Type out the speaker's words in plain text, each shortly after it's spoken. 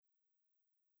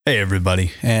Hey,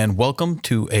 everybody, and welcome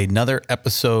to another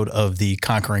episode of the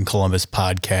Conquering Columbus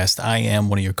podcast. I am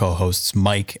one of your co-hosts,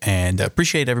 Mike, and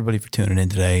appreciate everybody for tuning in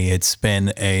today. It's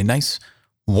been a nice,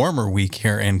 warmer week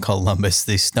here in Columbus.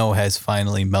 The snow has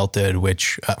finally melted,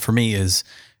 which for me is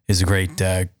a great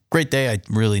day. I'm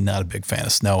really not a big fan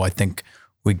of snow. I think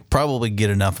we probably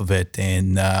get enough of it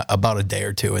in about a day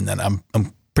or two, and then I'm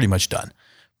pretty much done.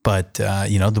 But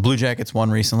the Blue Jackets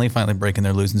won recently, finally breaking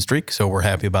their losing streak, so we're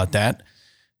happy about that.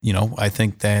 I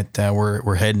think that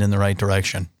we're heading in the right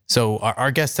direction. So our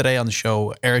guest today on the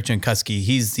show, Eric Jankowski,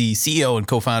 he's the CEO and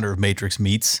co-founder of Matrix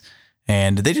Meats,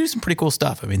 and they do some pretty cool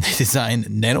stuff. I mean, they design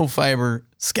nanofiber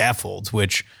scaffolds,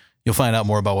 which you'll find out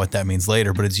more about what that means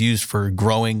later, but it's used for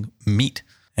growing meat.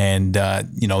 And,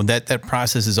 that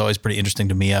process is always pretty interesting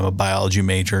to me. I'm a biology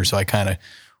major, so I kind of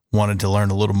wanted to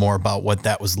learn a little more about what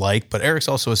that was like. But Eric's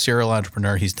also a serial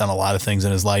entrepreneur. He's done a lot of things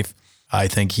in his life. I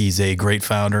think he's a great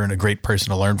founder and a great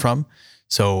person to learn from.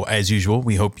 So as usual,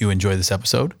 we hope you enjoy this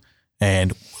episode,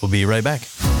 and we'll be right back.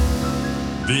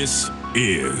 This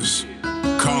is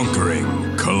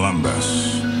Conquering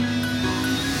Columbus.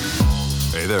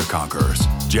 Hey there, conquerors.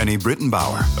 Jenny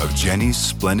Brittenbauer of Jenny's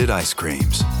Splendid Ice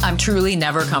Creams. I'm truly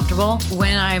never comfortable.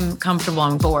 When I'm comfortable,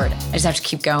 I'm bored. I just have to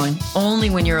keep going. Only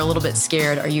when you're a little bit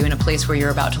scared are you in a place where you're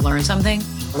about to learn something.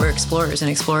 We're explorers, and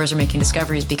explorers are making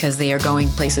discoveries because they are going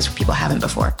places where people haven't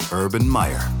before. Urban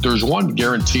Meyer. There's one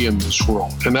guarantee in this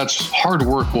world, and that's hard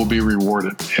work will be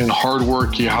rewarded. And hard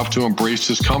work, you have to embrace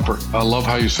discomfort. I love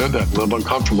how you said that, live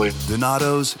uncomfortably.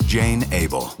 Donato's Jane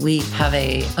Abel. We have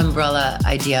a umbrella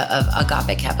idea of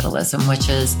agape capitalism, which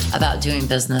is about doing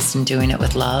business and doing it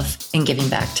with love and giving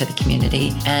back to the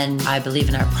community. And I believe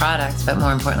in our products, but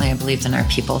more importantly, I believe in our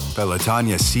people.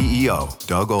 Pelotonia CEO,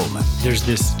 Doug Ullman. There's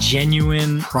this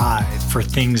genuine pride for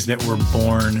things that were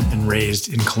born and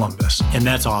raised in Columbus, and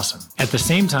that's awesome. At the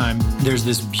same time, there's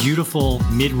this beautiful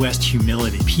Midwest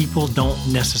humility. People don't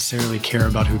necessarily care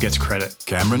about who gets credit.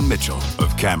 Cameron Mitchell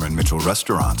of Cameron Mitchell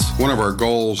Restaurants. One of our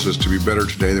goals is to be better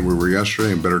today than we were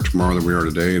yesterday and better tomorrow than we are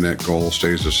today, and that goal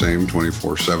stays the same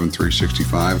 24/7,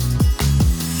 365.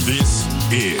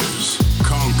 This is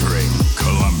Conquering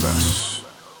Columbus.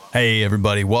 Hey,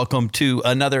 everybody. Welcome to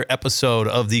another episode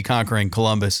of the Conquering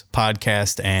Columbus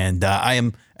podcast. And I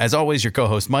am, as always, your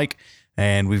co-host, Mike.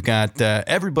 And we've got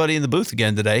everybody in the booth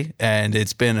again today. And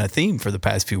it's been a theme for the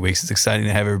past few weeks. It's exciting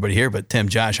to have everybody here. But Tim,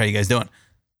 Josh, how you guys doing?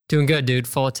 Doing good, dude.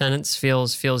 Full attendance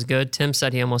feels good. Tim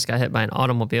said he almost got hit by an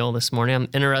automobile this morning. I'm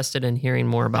interested in hearing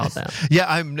more about that. Yeah,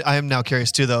 I am now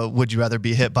curious too, though. Would you rather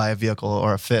be hit by a vehicle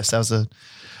or a fist? That was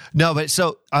No, but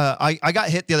so I got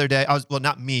hit the other day.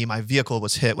 Not me. My vehicle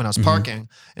was hit when I was parking,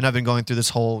 and I've been going through this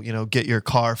whole, get your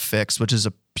car fixed, which is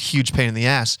a huge pain in the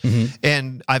ass.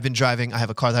 And I've been driving. I have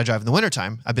a car that I drive in the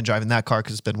wintertime. I've been driving that car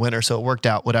because it's been winter, so it worked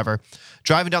out, whatever.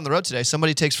 Driving down the road today,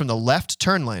 somebody takes from the left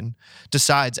turn lane,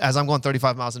 decides as I'm going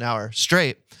 35 miles an hour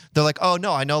straight, they're like, oh,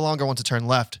 no, I no longer want to turn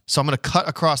left. So I'm going to cut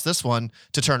across this one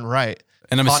to turn right.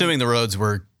 And I'm assuming the roads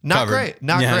were not covered.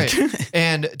 Great.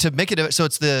 And to make it, so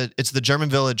it's the German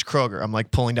Village Kroger. I'm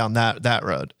like pulling down that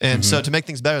road. And so to make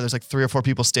things better, there's like 3 or 4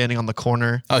 people standing on the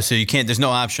corner. Oh, so you can't, there's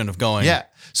no option of going. Yeah.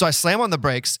 So I slam on the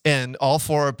brakes, and all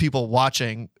 4 people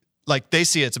watching, like they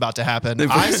see it's about to happen.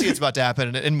 I see it's about to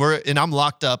happen, and I'm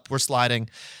locked up. We're sliding.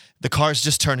 The car's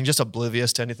just turning, just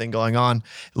oblivious to anything going on.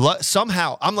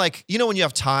 Somehow, I'm like, when you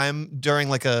have time during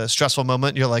like a stressful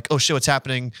moment, you're like, oh shit, what's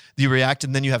happening? You react,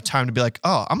 and then you have time to be like,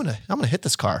 oh, I'm gonna hit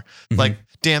this car. Like,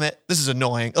 damn it, this is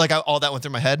annoying. Like all that went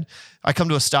through my head. I come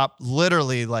to a stop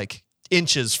literally like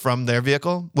inches from their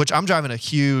vehicle, which I'm driving a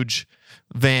huge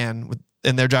van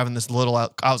and they're driving this little, I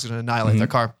was gonna annihilate their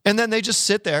car. And then they just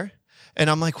sit there, and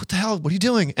I'm like, what the hell? What are you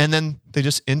doing? And then they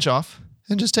just inch off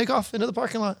and just take off into the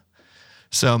parking lot.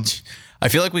 So I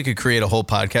feel like we could create a whole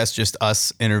podcast, just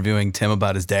us interviewing Tim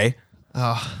about his day.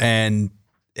 And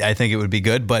I think it would be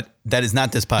good, but that is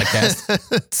not this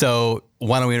podcast. So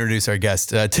why don't we introduce our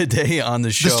guest today on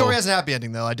the show? The story has a happy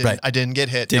ending, though. I didn't get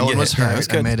hit. No one was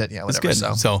hurt. I made it. Yeah, whatever.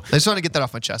 So I just wanted to get that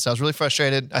off my chest. I was really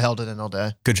frustrated. I held it in all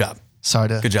day. Good job. Sorry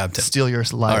to Good job, Tim. Steal your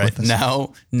live. All right, with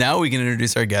us. now we can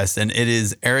introduce our guest, and it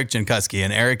is Eric Jankowski.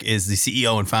 And Eric is the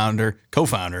CEO and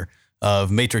co-founder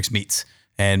of Matrix Meats.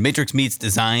 And Matrix Meats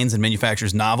designs and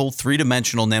manufactures novel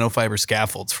 3-dimensional nanofiber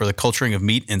scaffolds for the culturing of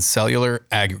meat in cellular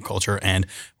agriculture. And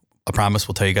I promise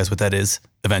we'll tell you guys what that is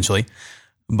eventually.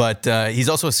 But he's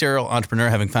also a serial entrepreneur,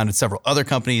 having founded several other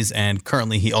companies. And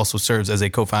currently he also serves as a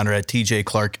co-founder at TJ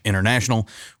Clark International,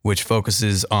 which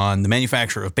focuses on the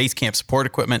manufacture of base camp support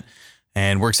equipment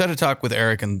And we're excited to talk with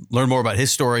Eric and learn more about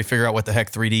his story, figure out what the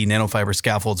heck 3D nanofiber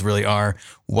scaffolds really are.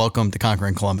 Welcome to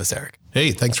Conquering Columbus, Eric.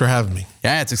 Hey, thanks for having me.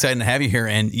 Yeah, it's exciting to have you here.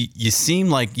 And you seem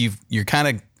like you're kind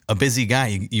of a busy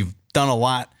guy. You've done a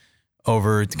lot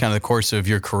over kind of the course of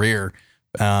your career.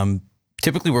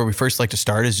 Typically where we first like to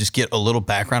start is just get a little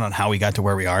background on how we got to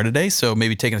where we are today. So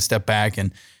maybe taking a step back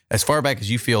and as far back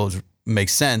as you feel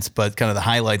makes sense, but kind of the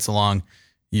highlights along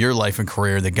your life and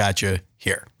career that got you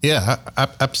here. Yeah,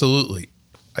 absolutely.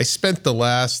 I spent the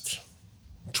last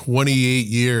 28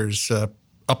 years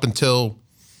up until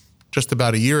just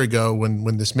about a year ago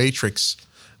when this matrix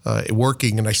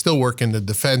working, and I still work in the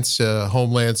defense,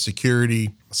 homeland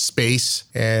security space,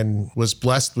 and was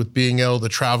blessed with being able to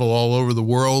travel all over the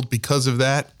world because of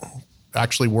that.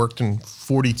 Actually worked in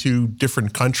 42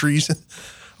 different countries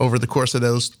over the course of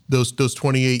those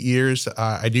 28 years.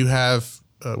 I do have,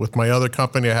 with my other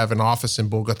company, I have an office in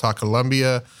Bogota,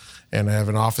 Colombia, and I have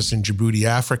an office in Djibouti,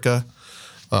 Africa,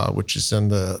 which is in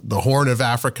the Horn of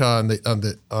Africa on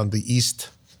the east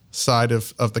side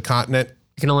of the continent.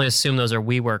 You can only assume those are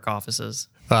WeWork offices.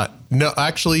 No,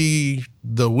 actually,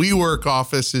 the WeWork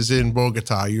office is in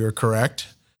Bogota. You're correct.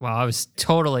 Wow, I was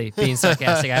totally being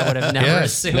sarcastic. I would have never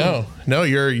assumed. No,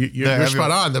 you're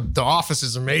spot on. The office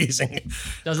is amazing.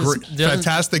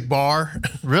 Fantastic bar.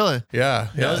 Really?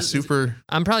 Yeah, super.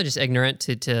 I'm probably just ignorant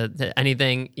to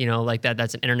anything, like that.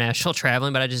 That's an international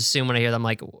traveling, but I just assume when I hear that, I'm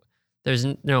like, there's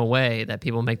no way that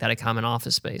people make that a common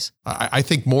office space. I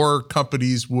think more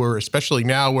companies were, especially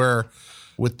now where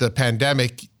with the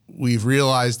pandemic, we've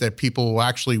realized that people will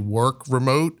actually work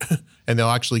remote and they'll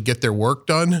actually get their work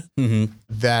done,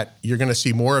 that you're going to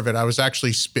see more of it. I was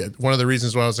actually, one of the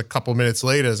reasons why I was a couple minutes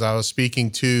late is I was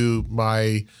speaking to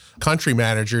my country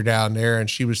manager down there, and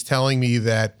she was telling me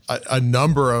that a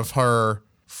number of her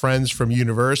friends from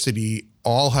university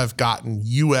all have gotten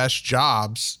U.S.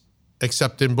 jobs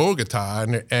except in Bogota,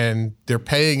 and they're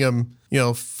paying them,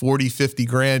 40, 50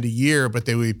 grand a year, but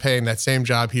they would be paying that same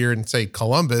job here in, say,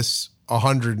 Columbus,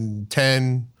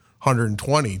 110,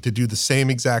 120 to do the same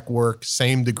exact work,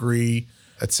 same degree,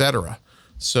 et cetera.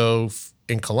 So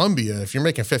in Colombia, if you're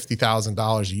making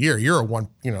 $50,000 a year,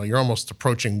 you're almost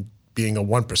approaching being a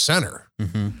 1%er.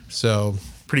 So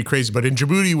pretty crazy. But in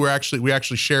Djibouti, we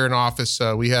actually share an office.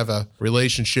 We have a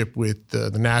relationship with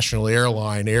the national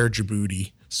airline, Air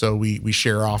Djibouti. So we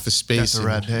share office space. That's a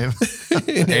red name.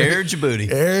 Air Djibouti.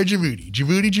 Air Djibouti.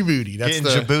 Djibouti. That's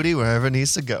Djibouti, wherever it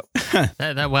needs to go.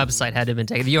 that website had to have been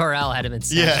taken. The URL had to have been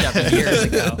snatched up years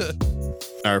ago.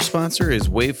 Our sponsor is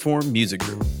Waveform Music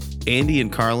Group. Andy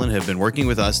and Carlin have been working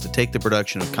with us to take the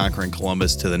production of Conquering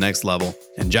Columbus to the next level,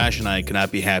 and Josh and I could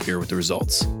not be happier with the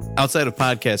results. Outside of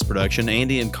podcast production,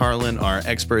 Andy and Carlin are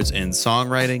experts in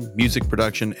songwriting, music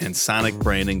production, and sonic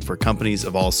branding for companies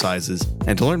of all sizes.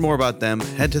 And to learn more about them,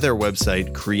 head to their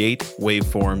website,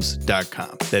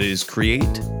 createwaveforms.com. That is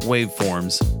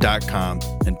createwaveforms.com,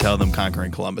 and tell them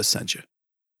Conquering Columbus sent you.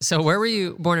 So where were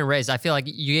you born and raised? I feel like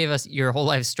you gave us your whole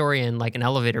life story in like an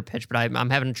elevator pitch, but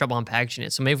I'm having trouble unpackaging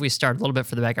it. So maybe if we start a little bit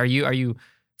further back. Are you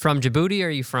from Djibouti? Or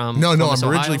are you from No, Columbus, I'm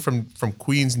originally Ohio? from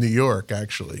Queens, New York,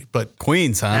 actually. But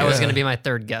Queens, huh? That was going to be my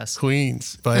third guess.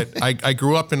 Queens. But I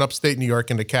grew up in upstate New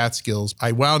York in the Catskills.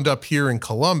 I wound up here in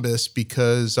Columbus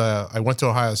because I went to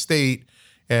Ohio State,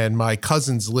 and my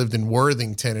cousins lived in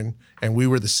Worthington, and we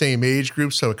were the same age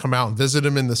group, so I'd come out and visit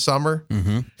them in the summer.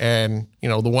 And,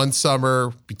 the one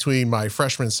summer between my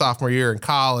freshman and sophomore year in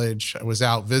college, I was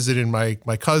out visiting my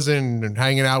cousin and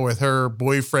hanging out with her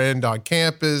boyfriend on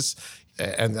campus,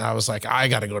 and I was like, I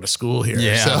got to go to school here.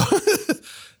 Yeah.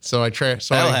 So I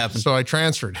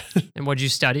transferred. And what did you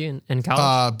study in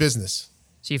college? Business.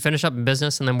 So you finish up in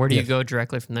business, and then where do you go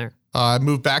directly from there? I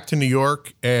moved back to New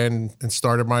York and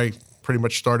pretty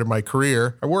much started my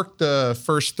career. I worked the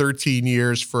first 13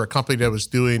 years for a company that was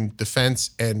doing defense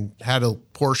and had a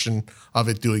portion of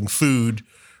it doing food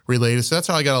related. So that's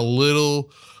how I got a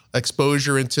little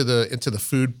exposure into the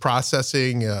food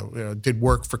processing. Did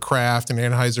work for Kraft and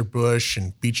Anheuser-Busch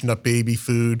and Beach Nut baby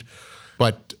food,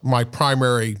 but my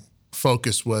primary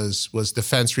focus was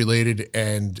defense related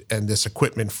and this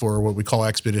equipment for what we call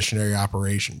expeditionary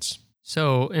operations.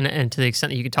 So, and to the extent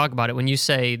that you could talk about it, when you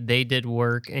say they did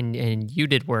work and you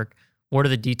did work, what are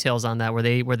the details on that? Were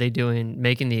they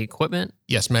making the equipment?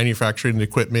 Yes, manufacturing the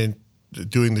equipment,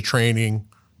 doing the training,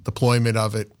 deployment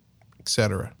of it, et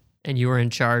cetera. And you were in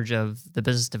charge of the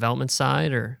business development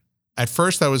side, or? At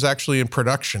first, I was actually in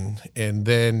production, and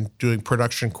then doing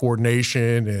production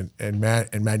coordination and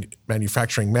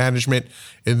manufacturing management,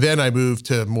 and then I moved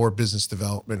to more business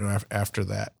development after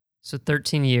that. So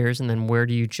 13 years, and then where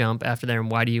do you jump after there, and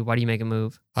why do you make a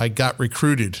move? I got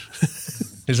recruited.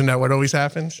 Isn't that what always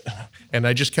happens? And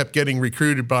I just kept getting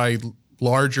recruited by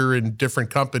larger and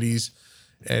different companies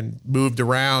and moved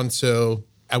around. So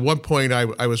at one point,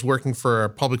 I was working for a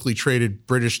publicly traded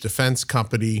British defense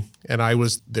company, and I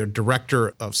was their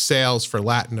director of sales for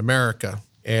Latin America.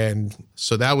 And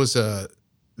so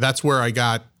that's where I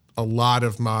got a lot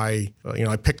of my,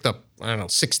 I picked up,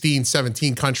 16,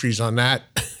 17 countries on that,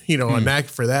 on that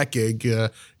for that gig,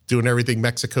 doing everything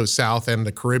Mexico South and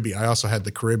the Caribbean. I also had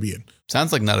the Caribbean.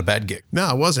 Sounds like not a bad gig. No,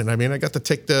 it wasn't. I mean, I got to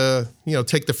take the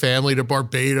family to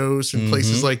Barbados and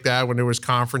places like that when there was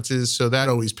conferences. So that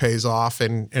always pays off.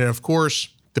 And of course,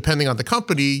 depending on the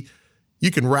company, you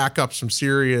can rack up some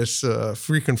serious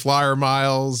frequent flyer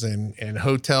miles and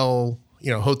hotel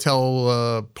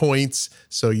points.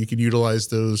 So you could utilize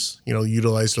those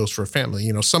for a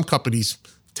family. Some companies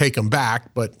take them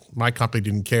back, but my company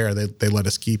didn't care. They let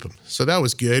us keep them. So that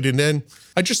was good. And then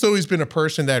I just always been a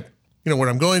person that, when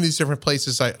I'm going to these different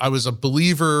places, I was a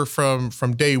believer from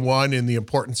day one in the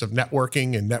importance of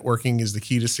networking, and networking is the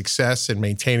key to success and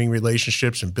maintaining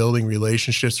relationships and building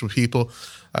relationships with people.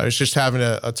 I was just having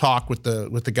a talk with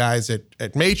the guys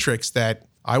at Matrix that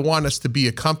I want us to be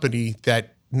a company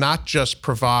that not just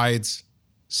provides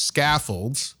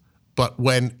scaffolds, but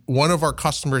when one of our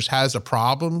customers has a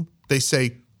problem, they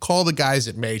say, call the guys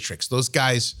at Matrix. Those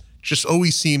guys just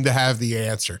always seem to have the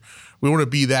answer. We want to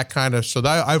be that kind of, so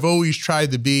that I've always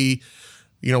tried to be,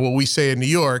 what we say in New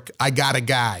York, I got a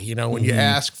guy. When you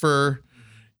ask for,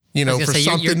 for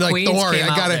something like, don't worry,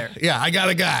 I got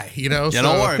a guy, Yeah, so,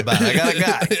 don't worry about it. I got a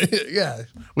guy. Yeah,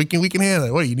 we can handle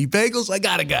it. What, you need bagels? I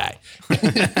got a guy.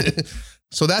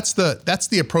 So that's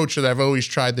the approach that I've always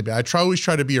tried to be. Always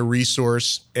try to be a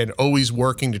resource and always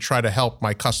working to try to help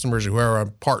my customers, whoever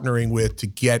I'm partnering with, to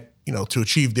get, to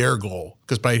achieve their goal.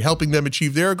 Because by helping them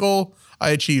achieve their goal, I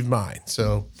achieve mine.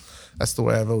 So that's the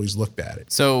way I've always looked at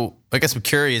it. So I guess I'm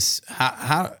curious,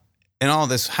 how in all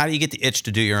this, how do you get the itch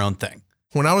to do your own thing?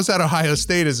 When I was at Ohio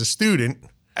State as a student,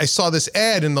 I saw this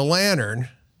ad in the Lantern,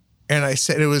 and I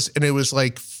said it was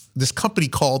like this company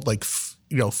called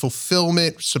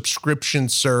Fulfillment Subscription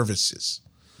Services.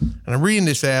 And I'm reading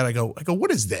this ad. I go,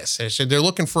 what is this? And I said, they're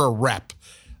looking for a rep,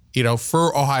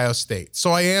 for Ohio State.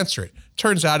 So I answer it.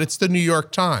 Turns out it's the New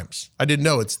York Times. I didn't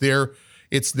know it's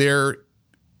their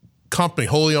company,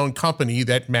 wholly owned company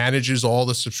that manages all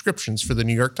the subscriptions for the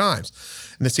New York Times.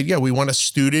 And they said, yeah, we want a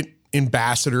student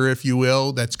ambassador, if you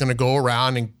will, that's going to go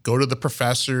around and go to the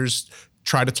professors,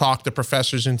 try to talk the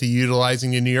professors into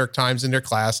utilizing the New York Times in their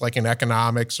class, like in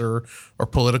economics or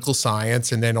political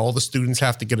science, and then all the students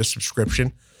have to get a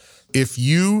subscription. If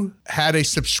you had a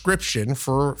subscription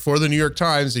for the New York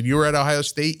Times and you were at Ohio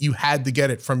State, you had to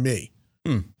get it from me.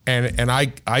 And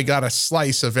I got a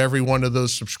slice of every one of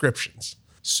those subscriptions.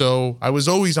 So I was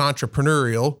always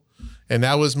entrepreneurial, and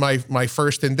that was my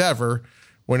first endeavor.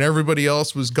 When everybody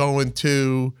else was going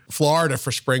to Florida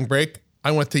for spring break,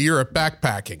 I went to Europe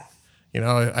backpacking.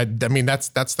 I mean, that's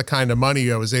the kind of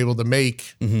money I was able to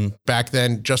make back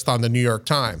then just on the New York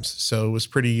Times. So it was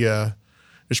pretty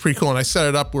cool. And I set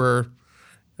it up where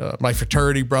my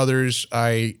fraternity brothers,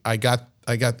 I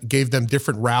gave them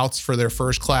different routes for their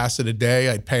first class of the day.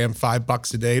 I'd pay them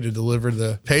 $5 a day to deliver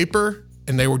the paper,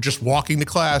 and they were just walking to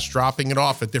class, dropping it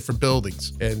off at different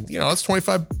buildings. And that's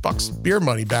 $25 beer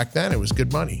money back then. It was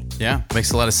good money. Yeah,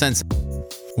 makes a lot of sense.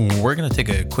 We're going to take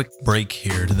a quick break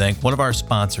here to thank one of our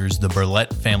sponsors, the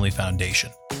Burlett Family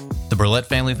Foundation. The Burlett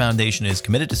Family Foundation is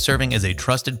committed to serving as a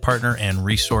trusted partner and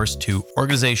resource to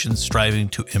organizations striving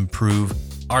to improve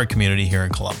our community here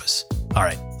in Columbus. All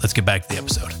right, let's get back to the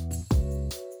episode.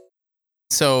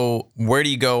 So where do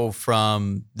you go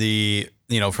from the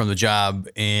job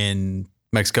in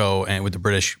Mexico and with the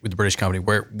British company?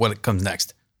 What comes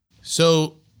next?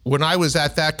 So when I was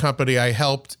at that company, I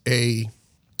helped a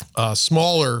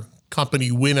smaller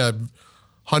company win a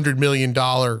 $100 million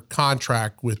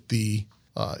contract with the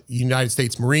United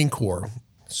States Marine Corps.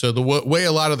 So the way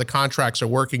a lot of the contracts are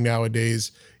working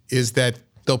nowadays is that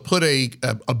they'll put a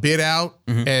bid out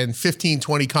and 15,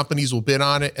 20 companies will bid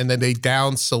on it, and then they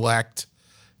down select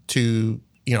to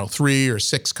 3 or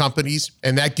 6 companies,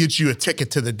 and that gives you a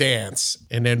ticket to the dance.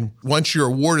 And then once you're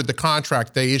awarded the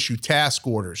contract, they issue task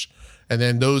orders. And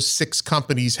then those 6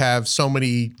 companies have so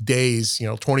many days,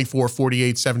 24,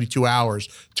 48, 72 hours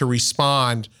to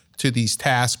respond to these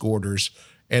task orders.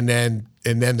 And then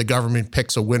the government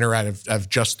picks a winner out of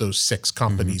just those 6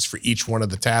 companies for each one of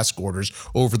the task orders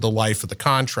over the life of the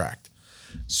contract.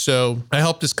 So I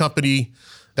helped this company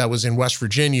that was in West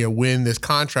Virginia win this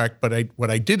contract. But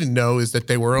what I didn't know is that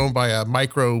they were owned by a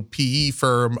micro PE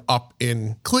firm up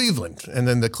in Cleveland. And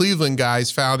then the Cleveland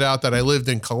guys found out that I lived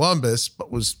in Columbus,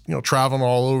 but was, traveling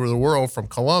all over the world from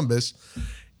Columbus.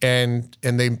 And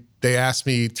they asked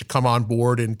me to come on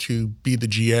board and to be the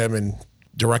GM and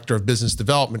director of business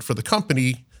development for the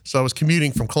company. So I was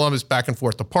commuting from Columbus back and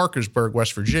forth to Parkersburg,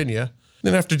 West Virginia.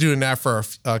 Then after doing that for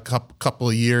a couple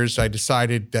of years, I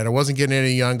decided that I wasn't getting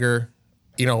any younger.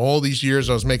 All these years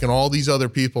I was making all these other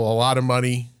people a lot of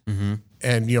money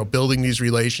and, building these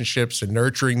relationships and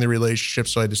nurturing the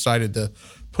relationships. So I decided to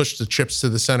push the chips to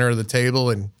the center of the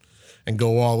table and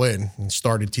go all in and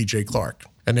started TJ Clark.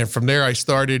 And then from there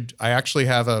I actually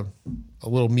have a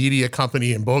little media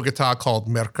company in Bogota called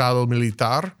Mercado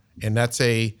Militar. And that's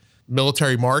a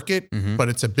military market, but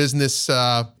it's a business,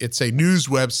 it's a news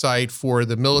website for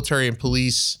the military and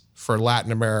police for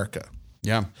Latin America.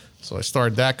 Yeah. So I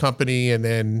started that company, and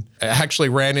then I actually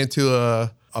ran into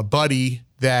a buddy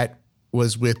that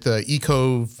was with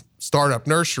Ecove Startup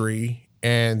Nursery,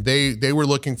 and they were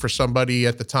looking for somebody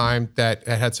at the time that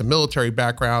had some military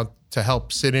background to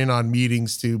help sit in on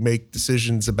meetings to make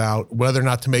decisions about whether or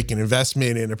not to make an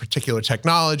investment in a particular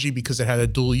technology because it had a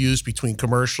dual use between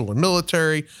commercial and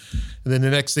military. And then the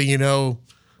next thing you know,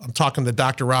 I'm talking to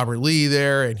Dr. Robert Lee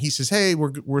there, and he says, "Hey,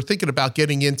 we're thinking about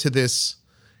getting into this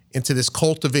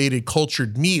cultivated,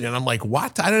 cultured meat." And I'm like,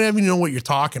 "What? I don't even know what you're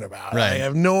talking about. Right. I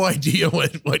have no idea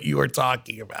what you are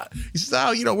talking about." He says,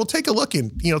 "Oh, we'll take a look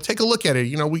take a look at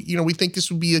it. We think this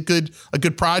would be a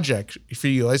good project for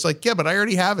you." I was like, "Yeah, but I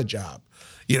already have a job,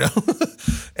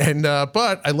 And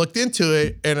but I looked into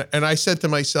it and I said to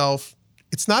myself,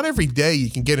 it's not every day you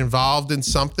can get involved in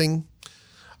something.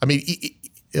 I mean,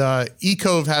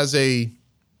 Ecove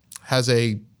has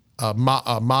a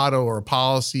motto or a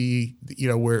policy,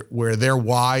 where their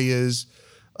why is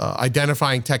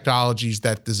identifying technologies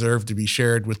that deserve to be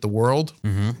shared with the world.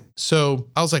 So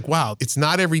I was like, wow, it's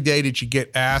not every day that you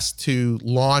get asked to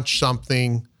launch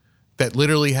something that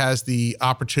literally has the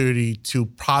opportunity to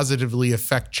positively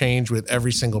affect change with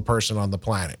every single person on the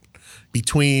planet.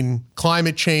 Between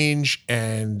climate change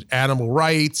and animal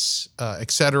rights,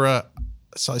 et cetera.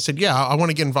 So I said, yeah, I want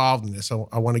to get involved in this.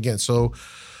 I want to get. So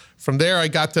from there, I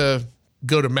got to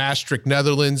go to Maastricht,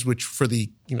 Netherlands, which for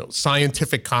the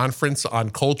scientific conference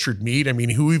on cultured meat. I mean,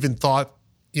 who even thought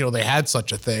they had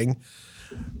such a thing?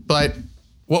 But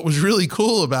what was really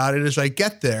cool about it is I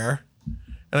get there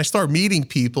and I start meeting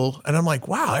people, and I'm like,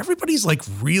 wow, everybody's like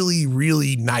really,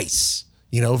 really nice.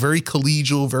 Very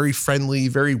collegial, very friendly,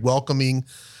 very welcoming.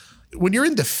 When you're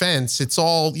in defense, it's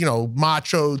all,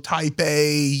 macho, type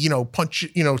A, punch,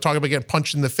 talking about getting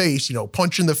punched in the face,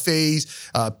 punch in the face,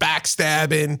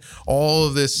 backstabbing, all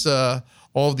of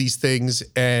these things.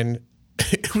 And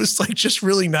it was like just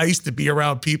really nice to be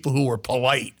around people who were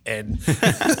polite and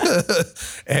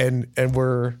and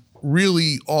were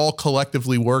really all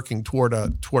collectively working toward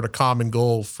a common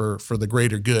goal for the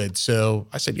greater good. So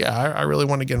I said, yeah, I really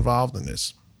want to get involved in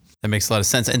this. That makes a lot of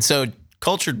sense. And so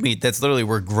cultured meat, that's literally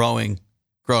we're growing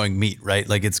meat, right?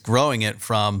 Like it's growing it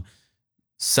from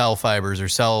cell fibers or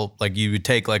like you would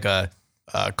take like a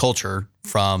culture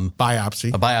from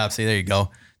biopsy. A biopsy, there you go.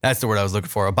 That's the word I was looking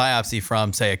for. A biopsy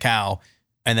from, say, a cow,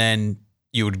 and then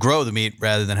you would grow the meat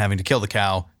rather than having to kill the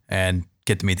cow and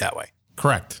get the meat that way.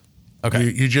 Correct.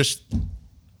 Okay. You just,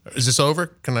 is this over?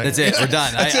 Can I? That's it. We're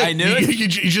done. I knew it. You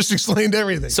just explained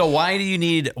everything. So why do you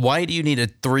need a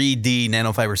 3D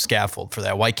nanofiber scaffold for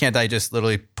that? Why can't I just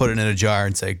literally put it in a jar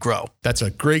and say grow? That's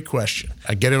a great question.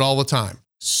 I get it all the time.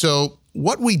 So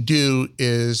what we do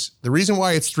is, the reason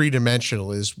why it's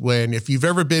 3-dimensional is if you've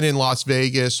ever been in Las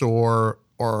Vegas or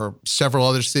several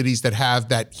other cities that have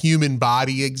that human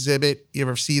body exhibit, you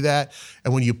ever see that?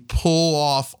 And when you pull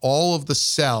off all of the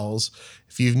cells,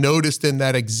 if you've noticed in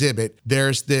that exhibit,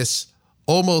 there's this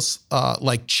almost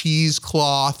like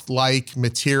cheesecloth-like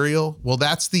material. Well,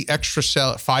 that's the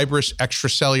fibrous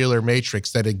extracellular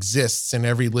matrix that exists in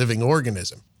every living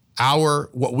organism.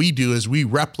 What we do is we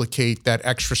replicate that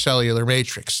extracellular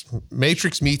matrix.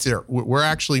 Matrix meats we're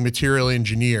actually material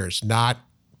engineers, not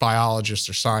biologists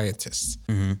or scientists.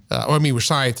 We're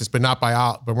scientists, but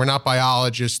we're not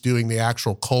biologists doing the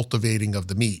actual cultivating of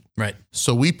the meat. Right.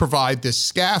 So we provide this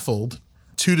scaffold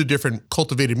to the different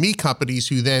cultivated meat companies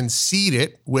who then seed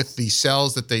it with the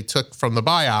cells that they took from the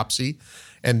biopsy.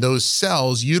 And those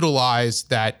cells utilize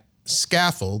that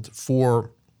scaffold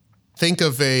think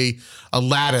of a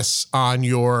lattice on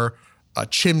your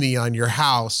chimney on your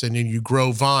house, and then you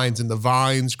grow vines and the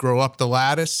vines grow up the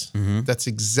lattice. That's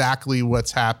exactly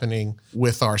what's happening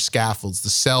with our scaffolds.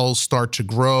 The cells start to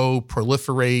grow,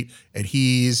 proliferate,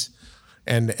 adhese,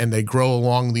 and they grow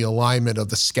along the alignment of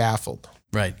the scaffold.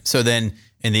 Right. So then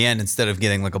in the end, instead of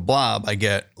getting like a blob, I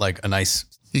get like a nice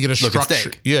You get a structure.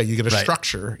 steak. Yeah, you get a Right.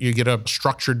 structure. You get a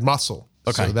structured muscle.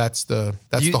 Okay. So that's the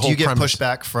Do whole you get premise.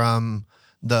 pushback from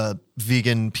the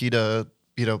vegan PETA?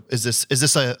 Is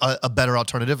this a better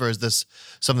alternative, or is this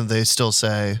something they still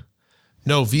say?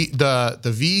 No,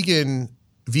 the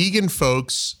vegan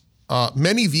folks,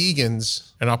 many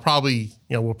vegans, and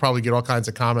we'll probably get all kinds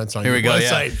of comments on Here your we go.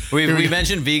 website. Yeah. We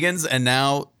mentioned vegans, and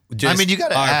now just I mean, you got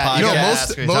to our ask. You podcast, gotta ask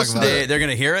what you're talking about. they're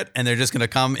going to hear it, and they're just going to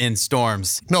come in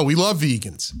storms. No, we love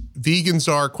vegans. Vegans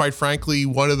are, quite frankly,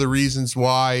 one of the reasons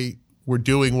why we're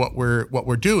doing what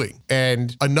we're doing.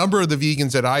 And a number of the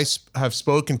vegans that I have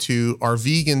spoken to are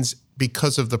vegans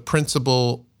because of the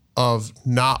principle of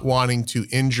not wanting to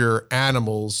injure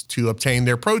animals to obtain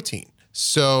their protein.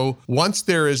 So once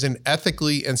there is an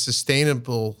ethically and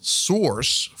sustainable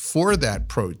source for that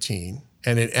protein,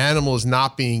 and an animal is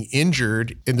not being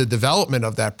injured in the development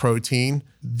of that protein,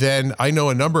 then I know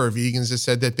a number of vegans that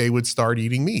said that they would start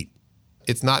eating meat.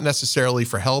 It's not necessarily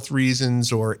for health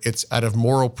reasons, or it's out of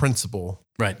moral principle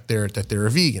that they're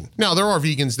a vegan. Now, there are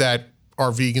vegans that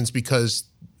are vegans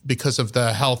because of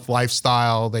the health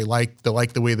lifestyle. They like the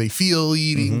way they feel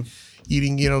eating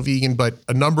vegan. But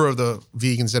a number of the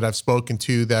vegans that I've spoken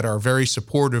to that are very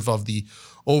supportive of the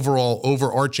overall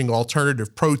overarching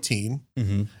alternative protein.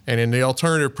 And in the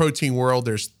alternative protein world,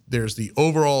 there's the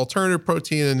overall alternative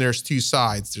protein, and there's two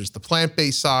sides. There's the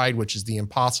plant-based side, which is the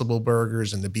Impossible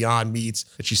Burgers and the Beyond Meats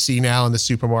that you see now in the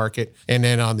supermarket. And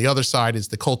then on the other side is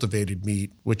the cultivated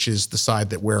meat, which is the side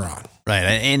that we're on. Right.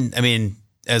 And I mean,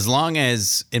 as long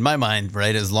as, in my mind,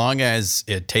 right, as long as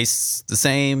it tastes the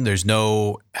same, there's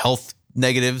no health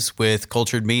negatives with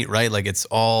cultured meat, right? Like it's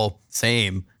all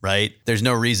same, right? There's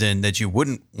no reason that you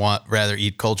wouldn't rather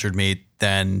eat cultured meat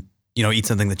than, eat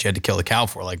something that you had to kill a cow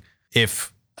for. Like I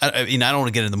don't want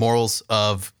to get into the morals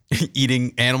of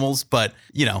eating animals, but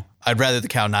I'd rather the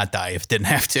cow not die if it didn't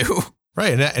have to.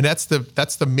 Right. And that's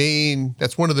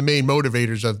one of the main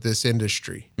motivators of this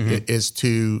industry is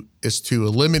to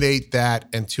eliminate that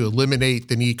and to eliminate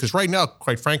the need. Because right now,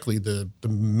 quite frankly, the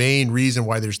main reason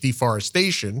why there's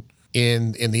deforestation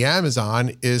in the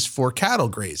Amazon is for cattle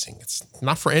grazing. It's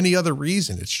not for any other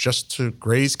reason. It's just to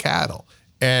graze cattle.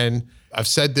 And I've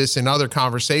said this in other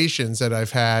conversations that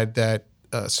I've had that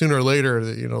sooner or later,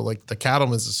 like the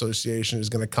Cattlemen's Association is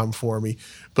going to come for me.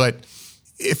 But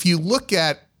if you look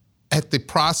at the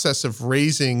process of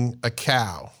raising a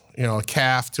cow, a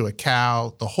calf to a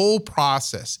cow, the whole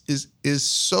process is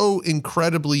so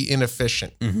incredibly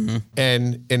inefficient.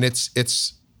 And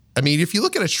it's I mean, if you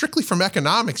look at it strictly from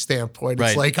economic standpoint,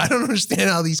 it's like, I don't understand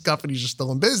how these companies are still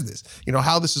in business.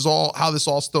 How this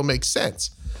all still makes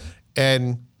sense.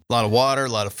 And a lot of water, a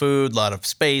lot of food, a lot of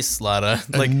space, a lot of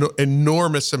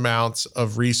enormous amounts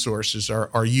of resources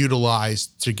are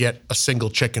utilized to get a single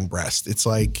chicken breast. It's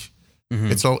like,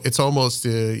 it's almost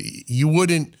you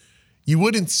wouldn't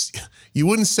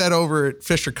set over at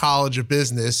Fisher College of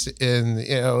Business in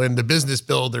the business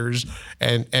builders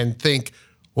and think,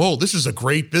 whoa, this is a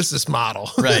great business model.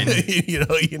 Right.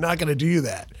 You're not going to do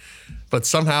that. But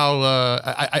somehow,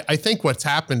 I think what's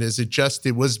happened is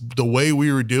it was the way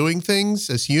we were doing things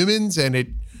as humans, and it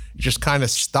just kind of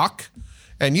stuck.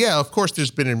 And yeah, of course, there's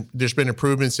been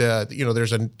improvements. There's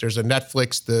a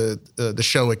Netflix the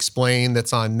show Explain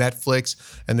that's on Netflix,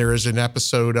 and there is an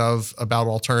episode about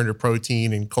alternative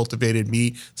protein and cultivated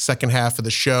meat. Second half of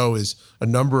the show is a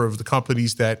number of the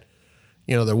companies that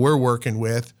that we're working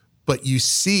with. But you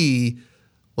see,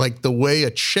 like the way a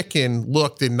chicken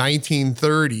looked in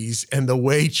 1930s and the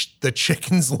way the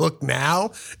chickens look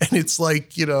now, and it's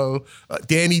like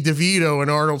Danny DeVito and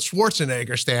Arnold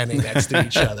Schwarzenegger standing next to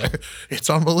each other. It's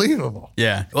unbelievable.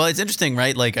 Yeah. Well, it's interesting,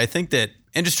 right? Like I think that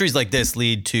industries like this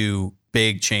lead to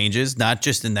big changes, not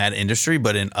just in that industry,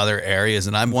 but in other areas.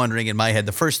 And I'm wondering in my head,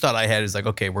 the first thought I had is like,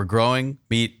 okay, we're growing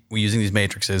meat, we're using these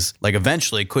matrices. Like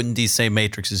eventually, couldn't these same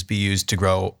matrices be used to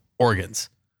grow organs?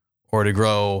 Or to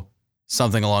grow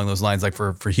something along those lines, like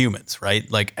for humans, right?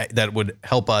 Like that would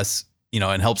help us,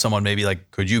 and help someone maybe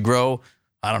like, could you grow,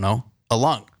 I don't know, a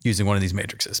lung using one of these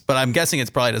matrices? But I'm guessing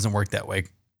it probably doesn't work that way.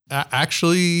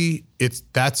 Actually,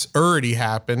 that's already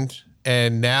happened.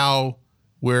 And now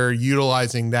we're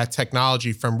utilizing that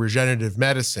technology from regenerative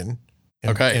medicine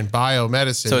and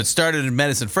biomedicine. So it started in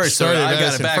medicine first. So I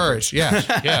got it backwards.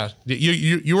 First. Yeah.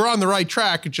 You were on the right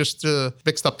track. It just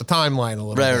fixed up the timeline a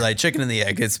little bit. Right. Chicken and the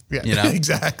egg. It's,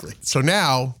 Exactly. So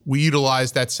now we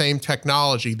utilize that same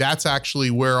technology. That's actually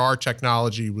where our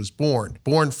technology was born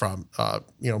from.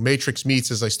 Matrix Meats,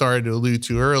 as I started to allude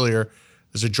to earlier,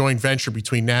 there's a joint venture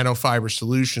between Nanofiber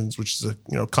Solutions, which is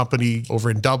a company over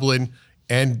in Dublin,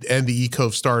 and the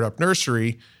eCove Startup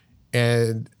Nursery,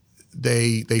 and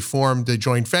they formed a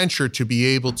joint venture to be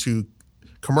able to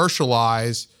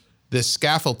commercialize this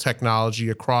scaffold technology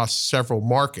across several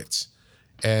markets.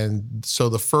 And so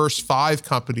the first 5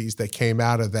 companies that came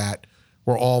out of that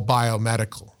were all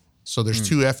biomedical. So there's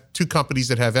two companies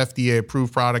that have FDA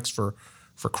approved products for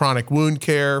chronic wound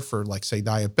care, for like say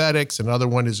diabetics. Another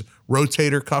one is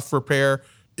rotator cuff repair.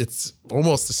 It's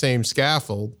almost the same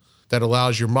scaffold that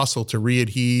allows your muscle to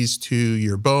readhere to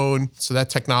your bone. So that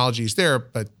technology is there,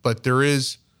 but there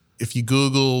is, if you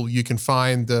Google, you can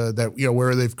find that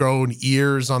where they've grown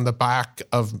ears on the back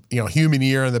of human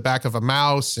ear on the back of a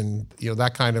mouse, and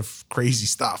that kind of crazy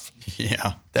stuff.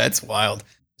 Yeah, that's wild.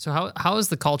 So how is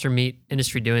the culture meat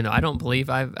industry doing though? I don't believe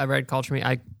I've ever had culture meat.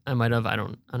 I might have. I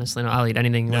don't honestly know. I'll eat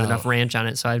anything with enough ranch on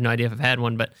it, so I have no idea if I've had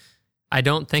one, but I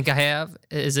don't think I have.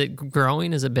 Is it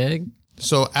growing? Is it big?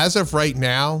 So as of right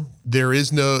now,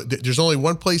 there's only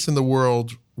one place in the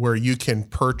world where you can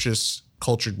purchase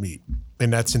cultured meat,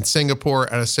 and that's in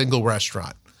Singapore at a single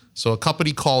restaurant. So a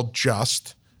company called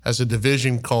Just has a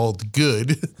division called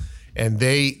Good, and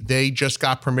they just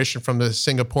got permission from the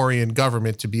Singaporean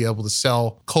government to be able to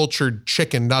sell cultured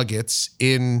chicken nuggets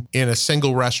in a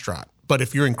single restaurant. But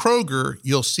if you're in Kroger,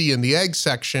 you'll see in the egg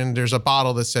section, there's a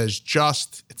bottle that says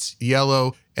Just, it's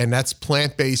yellow, and that's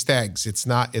plant-based eggs. It's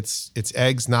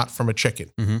eggs not from a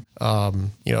chicken.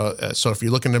 So if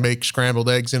you're looking to make scrambled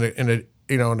eggs in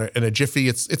a jiffy,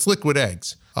 it's liquid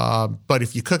eggs. But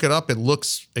if you cook it up, it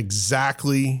looks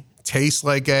exactly, tastes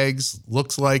like eggs,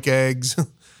 looks like eggs.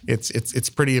 It's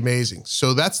pretty amazing.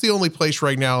 So that's the only place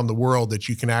right now in the world that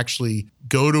you can actually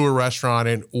go to a restaurant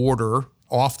and order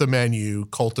off the menu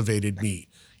cultivated meat.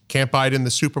 Can't buy it in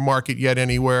the supermarket yet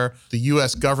anywhere. The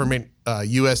U.S. government,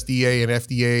 USDA and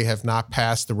FDA have not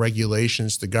passed the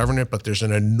regulations to govern it, but there's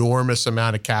an enormous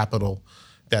amount of capital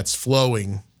that's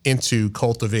flowing into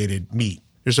cultivated meat.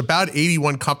 There's about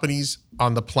 81 companies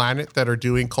on the planet that are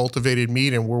doing cultivated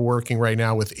meat, and we're working right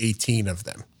now with 18 of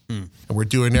them. And we're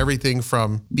doing everything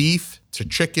from beef to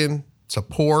chicken to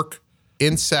pork,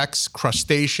 insects,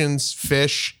 crustaceans,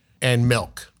 fish, and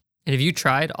milk. And have you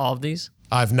tried all of these?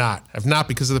 I've not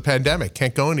because of the pandemic.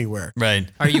 Can't go anywhere. Right.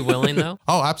 Are you willing though?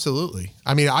 Oh, absolutely.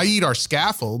 I mean, I eat our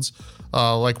scaffolds.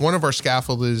 Like one of our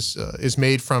scaffold is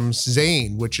made from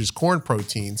zein, which is corn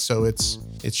protein. So it's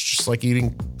just like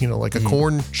eating, like a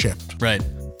corn chip. Right.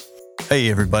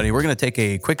 Hey, everybody. We're going to take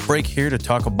a quick break here to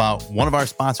talk about one of our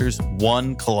sponsors,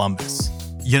 One Columbus.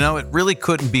 It really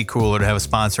couldn't be cooler to have a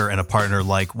sponsor and a partner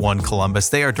like One Columbus.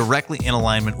 They are directly in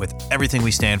alignment with everything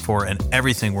we stand for and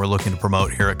everything we're looking to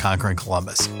promote here at Conquering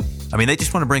Columbus. I mean, they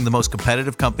just want to bring the most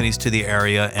competitive companies to the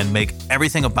area and make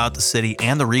everything about the city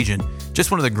and the region just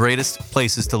one of the greatest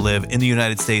places to live in the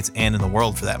United States and in the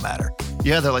world for that matter.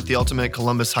 Yeah, they're like the ultimate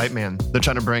Columbus hype man. They're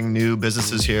trying to bring new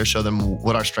businesses here, show them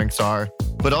what our strengths are,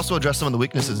 but also address some of the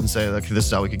weaknesses and say, like, this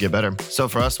is how we could get better. So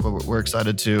for us, we're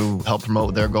excited to help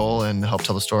promote their goal and help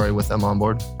tell the story with them on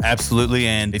board. Absolutely.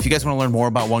 And if you guys want to learn more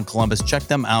about One Columbus, check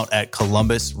them out at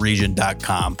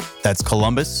columbusregion.com. That's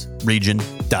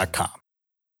columbusregion.com.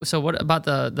 So what about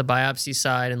the biopsy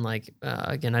side? And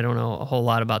again, I don't know a whole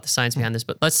lot about the science behind this,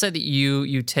 but let's say that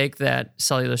you take that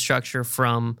cellular structure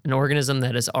from an organism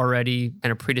that is already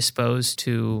kind of predisposed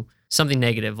to something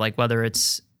negative, like whether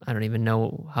it's, I don't even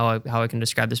know how I can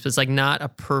describe this, but it's like not a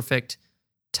perfect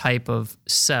type of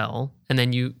cell. And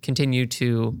then you continue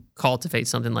to cultivate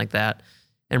something like that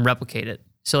and replicate it.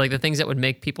 So like the things that would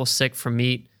make people sick from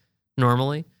meat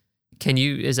normally,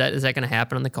 is that going to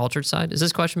happen on the cultured side? Does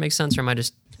this question make sense, or am I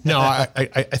just... No, I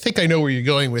think I know where you're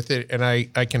going with it, and I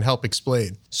can help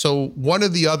explain. So one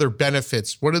of the other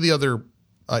benefits, one of the other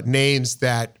names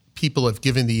that people have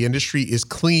given the industry is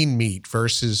clean meat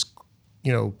versus,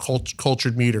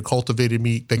 cultured meat or cultivated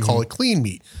meat. They call it clean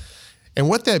meat. And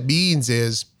what that means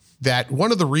is that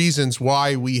one of the reasons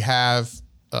why we have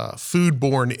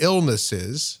foodborne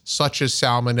illnesses, such as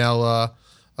salmonella,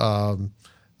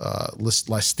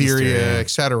 listeria,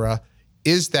 et cetera,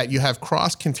 is that you have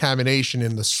cross-contamination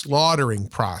in the slaughtering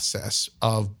process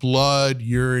of blood,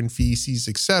 urine, feces,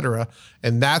 et cetera.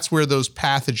 And that's where those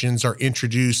pathogens are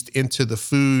introduced into the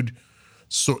food,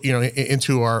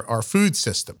 into our food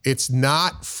system. It's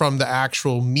not from the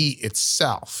actual meat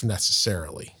itself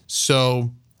necessarily.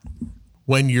 So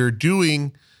when you're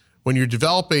developing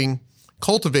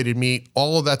cultivated meat,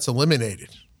 all of that's eliminated.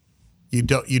 You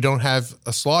don't have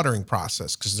a slaughtering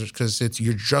process because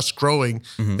you're just growing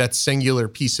that singular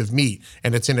piece of meat,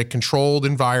 and it's in a controlled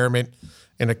environment,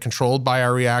 in a controlled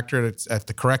bioreactor. It's at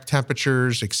the correct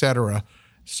temperatures, et cetera,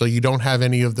 So you don't have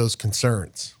any of those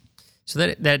concerns. So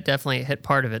that definitely hit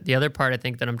part of it. The other part I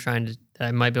think that that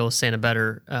I might be able to say in a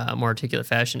better, more articulate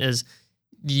fashion is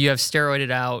you have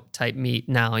steroided out type meat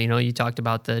now. You know, you talked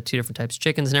about the 2 different types of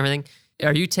chickens and everything.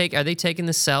 Are they taking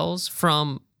the cells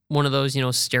from one of those,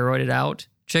 steroided out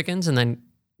chickens and then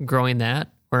growing that?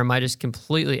 Or am I just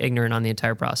completely ignorant on the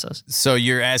entire process? So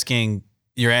you're asking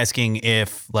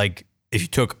if you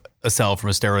took a cell from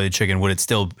a steroided chicken, would it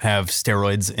still have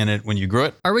steroids in it when you grew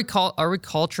it? Are we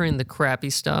culturing the crappy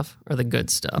stuff or the good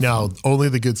stuff? No, only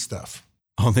the good stuff.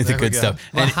 Only the good stuff.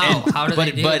 Well, how do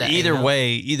they do that? But either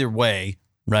way,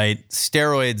 right?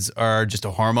 Steroids are just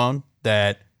a hormone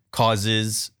that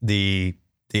causes the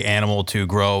animal to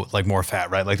grow like more fat,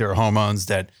 right? Like there are hormones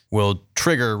that will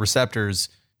trigger receptors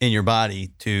in your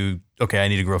body to, okay, I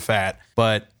need to grow fat.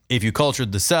 But if you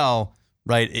cultured the cell,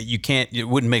 right, it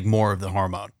wouldn't make more of the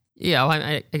hormone. Yeah, well,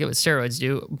 I get what steroids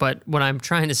do, but what I'm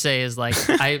trying to say is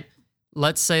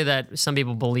let's say that some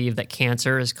people believe that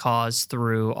cancer is caused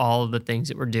through all of the things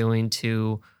that we're doing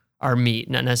to our meat,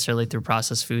 not necessarily through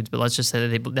processed foods, but let's just say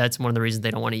that that's one of the reasons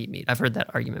they don't want to eat meat. I've heard that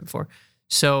argument before.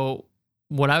 So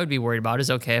what I would be worried about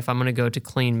is, okay, if I'm going to go to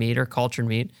clean meat or cultured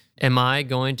meat, am I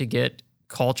going to get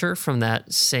culture from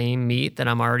that same meat that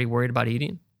I'm already worried about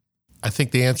eating? I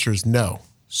think the answer is no.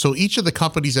 So each of the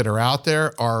companies that are out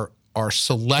there are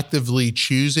selectively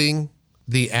choosing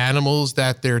the animals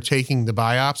that they're taking the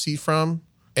biopsy from.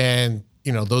 And,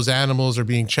 those animals are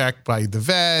being checked by the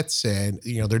vets and,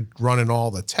 they're running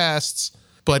all the tests.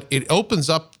 But it opens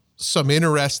up some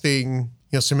interesting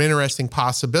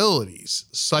possibilities,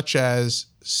 such as,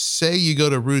 say you go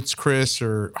to Ruth's Chris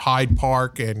or Hyde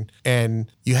Park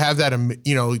and you have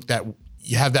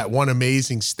you have that one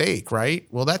amazing steak, right?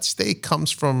 Well, that steak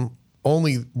comes from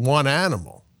only one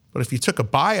animal. But if you took a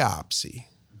biopsy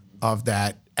of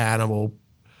that animal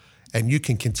and you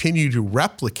can continue to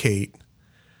replicate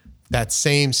that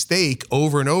same steak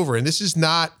over and over, and this isn't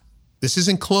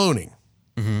cloning,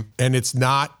 and it's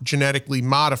not genetically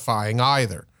modifying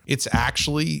either. It's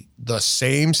actually the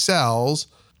same cells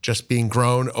just being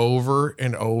grown over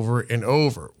and over and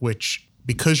over, which,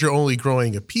 because you're only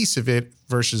growing a piece of it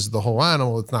versus the whole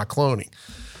animal, it's not cloning.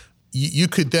 You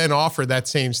could then offer that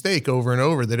same steak over and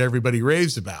over that everybody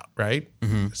raves about, right?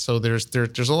 Mm-hmm. So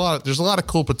there's a lot of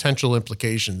cool potential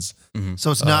implications. Mm-hmm.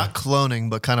 So it's not cloning,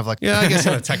 but kind of like, I guess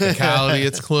in a technicality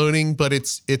it's cloning, but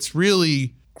it's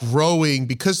really growing,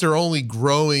 because they're only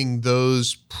growing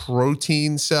those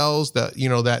protein cells that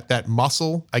that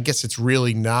muscle. I guess it's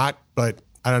really not, but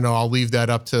I don't know. I'll leave that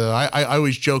up to. I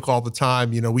always joke all the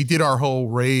time. We did our whole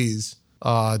raise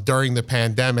during the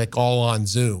pandemic all on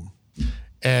Zoom.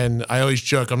 And I always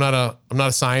joke, I'm not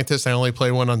a scientist. I only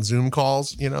play one on Zoom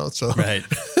calls, so. Right.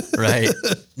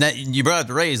 Now, you brought up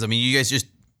the raise. I mean, you guys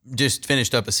just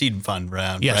finished up a seed fund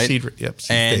round, right? Seed and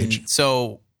stage.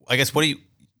 So I guess you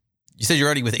said you're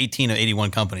already with 18 of 81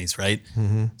 companies, right?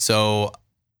 Mm-hmm. So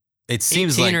it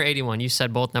seems 18 like or 81. You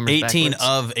said both numbers 18 backwards.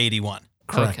 Of 81.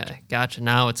 Correct. Okay, gotcha.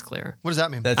 Now it's clear. What does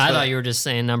that mean? I thought you were just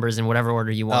saying numbers in whatever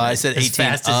order you wanted. I said 18 as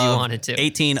fast as you wanted to.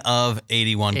 18 of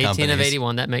 81 18 companies. of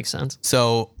 81, that makes sense.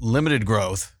 So limited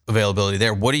growth availability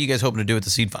there. What are you guys hoping to do with the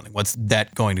seed funding? What's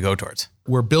that going to go towards?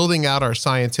 We're building out our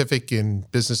scientific and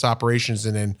business operations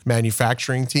and then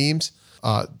manufacturing teams.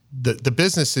 The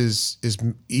business is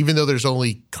even though there's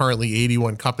only currently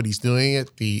 81 companies doing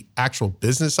it, the actual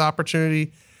business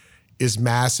opportunity is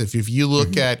massive. If you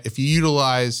look at, if you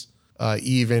utilize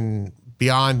even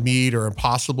Beyond Meat or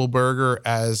Impossible Burger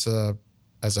as a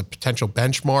potential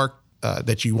benchmark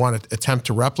that you want to attempt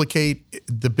to replicate,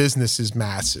 the business is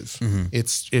massive. Mm-hmm.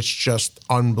 It's just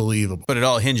unbelievable. But it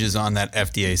all hinges on that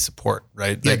FDA support,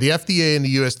 right? Yeah, the FDA and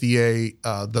the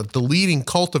USDA, the leading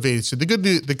cultivators. So the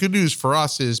good news for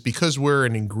us is, because we're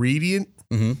an ingredient,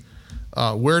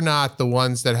 we're not the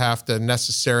ones that have to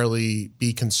necessarily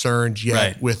be concerned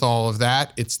yet with all of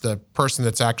that. It's the person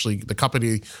that's actually the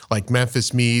company like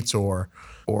Memphis Meats or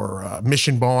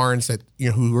Mission Barns that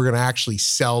who are going to actually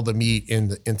sell the meat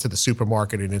into the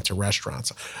supermarket and into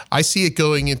restaurants. I see it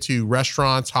going into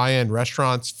restaurants, high-end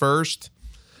restaurants first,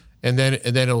 and then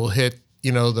it will hit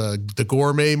the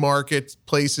gourmet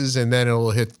marketplaces, and then it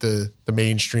will hit the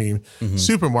mainstream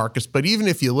supermarkets. But even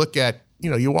if you look at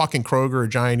you walk in Kroger or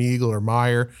Giant Eagle or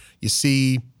Meijer, you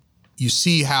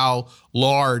see how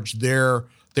large their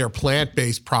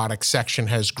plant-based product section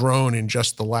has grown in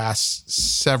just the last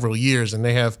several years, and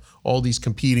they have all these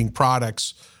competing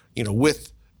products,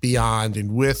 with Beyond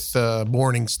and with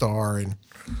Morningstar and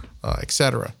et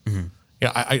cetera.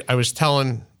 Mm-hmm. I was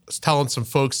telling some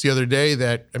folks the other day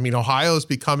that Ohio is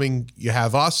becoming. You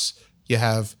have us, you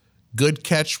have Good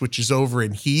Catch, which is over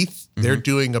in Heath. They're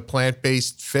doing a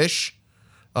plant-based fish,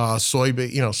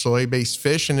 soy-based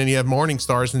fish. And then you have Morning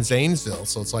Stars in Zanesville.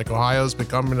 So it's like Ohio's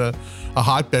becoming a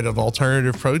hotbed of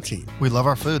alternative protein. We love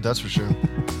our food, that's for sure.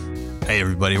 Hey,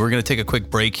 everybody. We're going to take a quick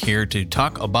break here to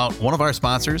talk about one of our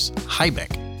sponsors,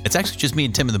 Heibeck. It's actually just me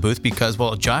and Tim in the booth because,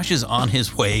 well, Josh is on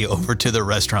his way over to the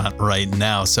restaurant right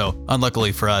now. So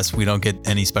unluckily for us, we don't get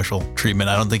any special treatment.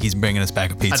 I don't think he's bringing us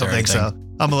back a pizza I don't think so.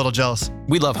 I'm a little jealous.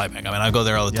 We love Heibeck. I mean, I go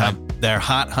there all the time. Their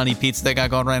hot honey pizza they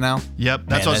got going right now. Yep,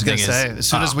 that's what I was going to say. As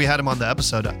soon as we had him on the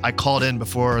episode, I called in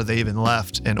before they even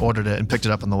left and ordered it and picked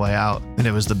it up on the way out. And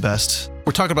it was the best.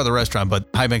 We're talking about the restaurant,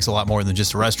 but Heibeck's a lot more than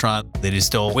just a restaurant. They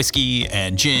distill whiskey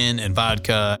and gin and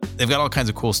vodka. They've got all kinds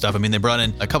of cool stuff. I mean, they brought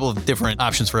in a couple of different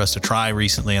options for us to try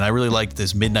recently, and I really liked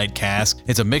this Midnight Cask.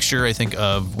 It's a mixture, I think,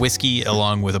 of whiskey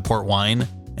along with a port wine,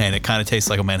 and it kind of tastes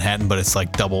like a Manhattan, but it's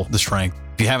like double the strength.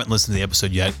 If you haven't listened to the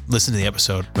episode yet, listen to the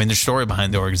episode. I mean, their story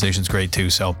behind the organization is great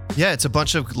too. So yeah, it's a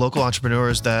bunch of local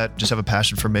entrepreneurs that just have a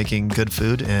passion for making good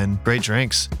food and great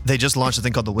drinks. They just launched a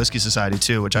thing called the Whiskey Society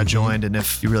too, which I joined. And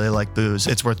if you really like booze,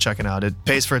 it's worth checking out. It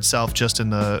pays for itself just in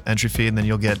the entry fee, and then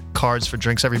you'll get cards for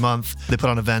drinks every month. They put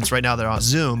on events. Right now they're on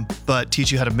Zoom, but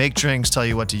teach you how to make drinks, tell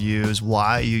you what to use,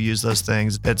 why you use those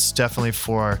things. It's definitely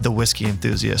for the whiskey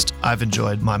enthusiast. I've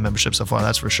enjoyed my membership so far,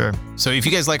 that's for sure. So if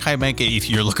you guys like Heibeck, if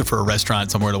you're looking for a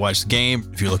restaurant somewhere to watch the game,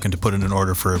 if you're looking to put in an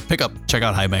order for a pickup, check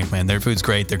out Heibeck, man. Their food's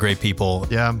great. They're great people.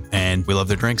 Yeah. And we love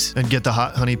their drinks. And get the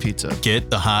hot honey pizza. Get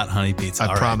the hot honey pizza.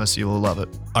 I promise you will love it.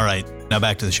 All right. Now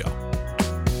back to the show.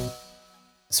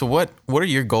 So what are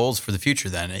your goals for the future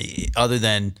then? Other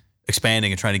than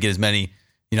expanding and trying to get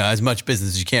as much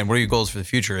business as you can, what are your goals for the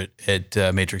future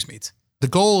at Matrix Meats? The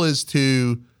goal is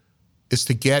to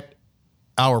get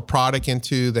our product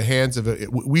into the hands of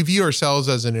we view ourselves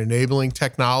as an enabling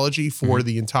technology for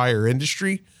the entire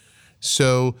industry.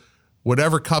 So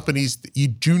whatever companies, you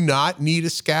do not need a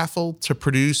scaffold to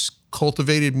produce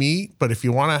cultivated meat, but if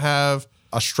you want to have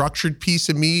a structured piece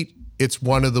of meat, it's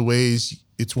one of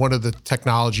the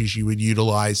technologies you would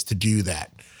utilize to do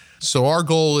that. So our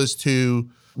goal is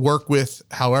to work with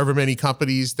however many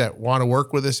companies that want to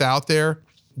work with us out there.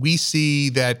 We see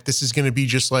that this is going to be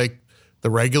just like the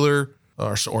regular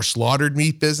or slaughtered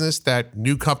meat business, that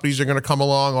new companies are going to come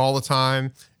along all the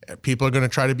time. People are going to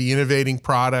try to be innovating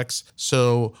products.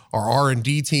 So our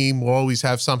R&D team will always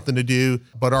have something to do.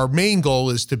 But our main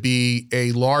goal is to be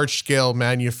a large-scale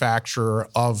manufacturer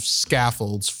of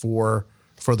scaffolds for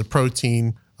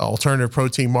the alternative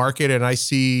protein market. And I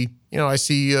see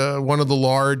one of the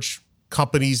large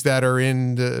companies that are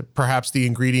in perhaps the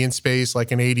ingredient space,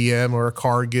 like an ADM or a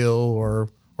Cargill or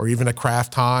even a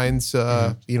Kraft Heinz,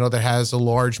 that has a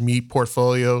large meat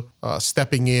portfolio,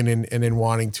 stepping in and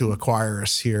wanting to acquire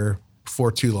us here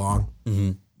before too long.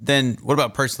 Mm-hmm. Then what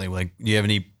about personally? Like, do you have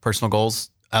any personal goals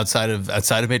outside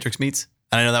of Matrix Meats?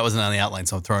 And I know that wasn't on the outline,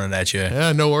 so I'm throwing it at you.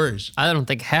 Yeah, no worries. I don't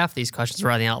think half these questions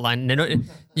were on the outline. Did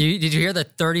you hear the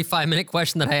 35-minute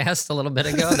question that I asked a little bit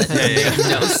ago? That made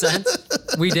no sense.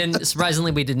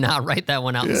 Surprisingly, we did not write that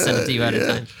one out and send it to you at a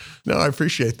time. No, I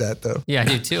appreciate that though. Yeah, I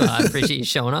do too. I appreciate you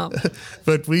showing up.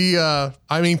 But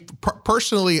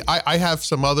personally, I have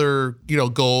some other,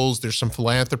 goals. There's some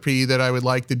philanthropy that I would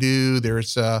like to do.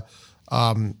 There's, I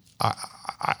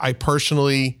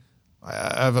personally,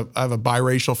 I have a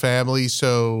biracial family,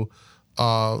 so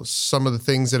some of the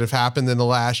things that have happened in the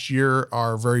last year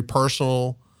are very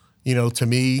personal, to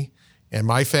me and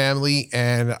my family.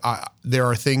 And there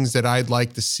are things that I'd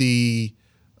like to see,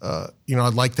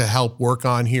 I'd like to help work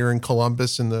on here in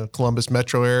Columbus, in the Columbus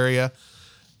metro area.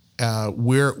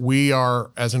 We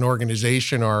are, as an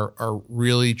organization, are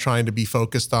really trying to be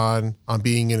focused on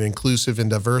being an inclusive and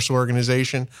diverse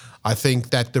organization. I think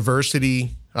that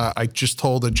diversity, I just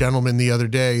told a gentleman the other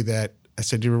day that I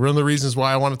said, one of the reasons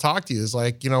why I want to talk to you is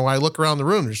like, when I look around the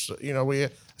room, there's, we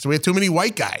have too many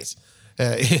white guys,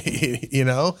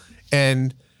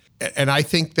 and I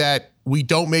think that we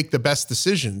don't make the best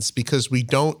decisions because we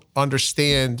don't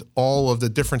understand all of the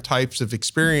different types of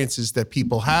experiences that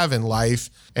people have in life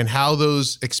and how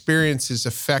those experiences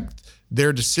affect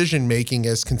their decision-making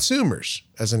as consumers,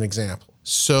 as an example.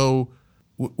 So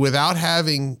without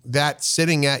having that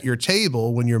sitting at your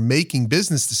table when you're making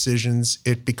business decisions,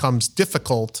 it becomes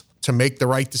difficult to make the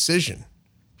right decision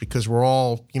because we're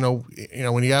all,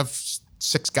 when you have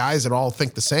 6 guys that all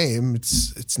think the same,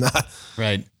 it's not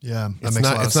right. Yeah,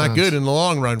 it's not good in the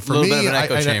long run. For me, bit of an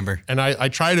echo chamber. I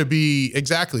try to be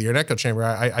exactly you're an echo chamber.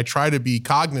 I try to be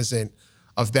cognizant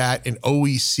of that and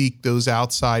always seek those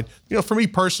outside. For me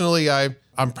personally, I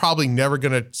I'm probably never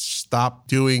going to stop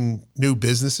doing new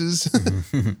businesses.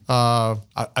 I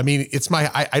mean,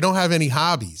 I don't have any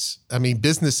hobbies. I mean,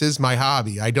 business is my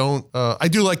hobby. I do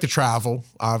like to travel,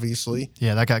 obviously.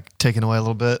 Yeah, that got taken away a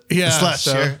little bit. Yeah, this last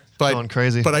year. Going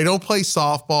crazy. But I don't play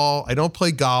softball. I don't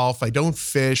play golf. I don't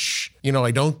fish.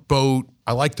 I don't boat.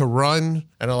 I like to run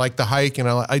and I like to hike and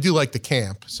I do like to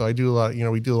camp. So I do a lot.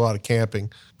 We do a lot of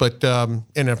camping. But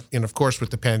and of course with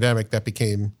the pandemic, that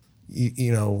became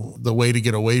the way to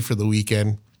get away for the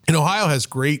weekend. And Ohio has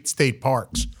great state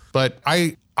parks, but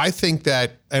I think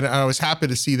that, and I was happy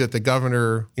to see that the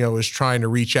governor is trying to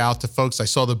reach out to folks. I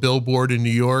saw the billboard in New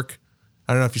York.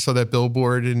 I don't know if you saw that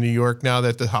billboard in New York now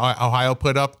that the Ohio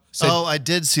put up. Said, I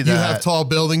did see that. You have tall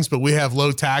buildings, but we have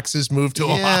low taxes. Move to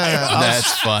Ohio.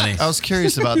 That's funny. I was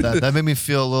curious about that. That made me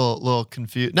feel a little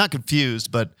confused. Not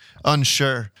confused, but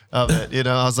unsure of it.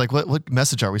 I was like, what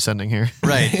message are we sending here?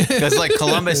 Right. Because like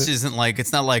Columbus isn't like,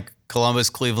 it's not like Columbus,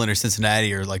 Cleveland, or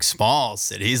Cincinnati are like small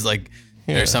cities. Like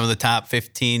they're some of the top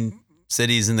 15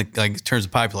 cities in in terms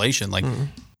of population. Like,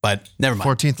 but never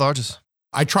mind. 14th largest.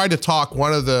 I tried to talk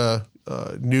one of the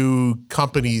new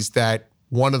companies that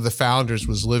one of the founders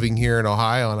was living here in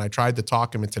Ohio, and I tried to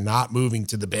talk him into not moving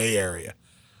to the Bay Area.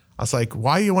 I was like,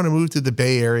 why do you want to move to the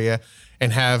Bay Area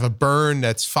and have a burn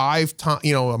that's 5 times,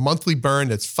 a monthly burn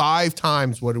that's 5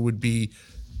 times what it would be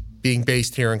being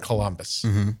based here in Columbus?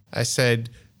 I said,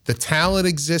 the talent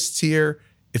exists here.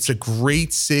 It's a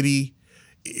great city.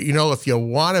 If you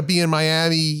want to be in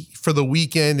Miami for the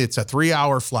weekend, it's a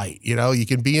 3-hour flight. You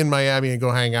can be in Miami and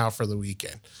go hang out for the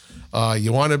weekend.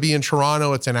 You want to be in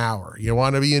Toronto, it's an hour. You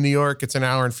want to be in New York, it's an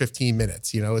hour and 15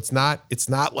 minutes. It's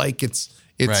not like it's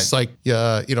right. like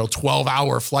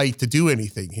 12-hour flight to do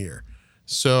anything here.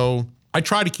 So I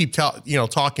try to keep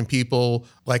talking people.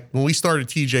 Like when we started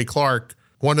TJ Clark,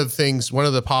 one of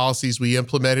the policies we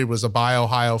implemented was a Buy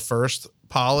Ohio First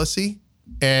policy,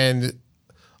 and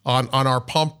on our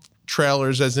pump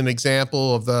trailers, as an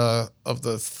example of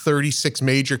the 36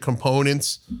 major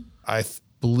components, I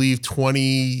believe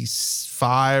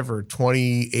 25 or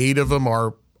 28 of them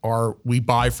are we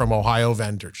buy from Ohio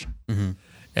vendors.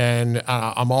 And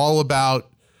I'm all about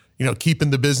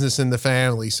keeping the business in the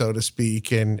family, so to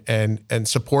speak, and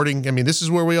supporting. I mean, this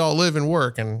is where we all live and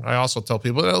work. And I also tell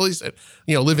people, at least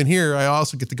living here, I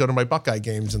also get to go to my Buckeye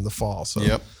games in the fall.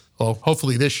 So well,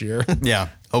 hopefully this year. Yeah,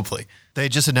 hopefully. They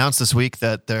just announced this week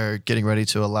that they're getting ready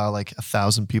to allow like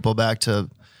 1,000 people back to.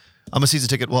 I'm a season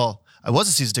ticket. Well, I was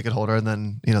a season ticket holder, and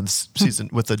then this season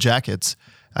with the Jackets,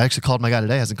 I actually called my guy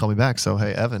today. Hasn't called me back. So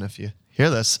hey, Evan, if you hear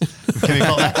this, give me a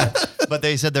call back. But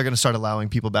they said they're going to start allowing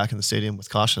people back in the stadium with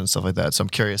caution and stuff like that. So I'm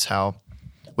curious how,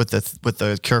 with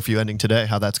the curfew ending today,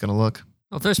 how that's going to look.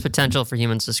 Well, if there's potential for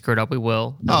humans to screw it up, we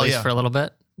will. At least for a little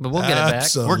bit. But we'll get it back.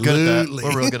 We're good at that.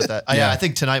 We're real good at that. Yeah, I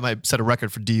think tonight might set a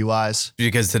record for DUIs.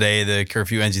 Because today the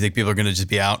curfew ends, you think people are going to just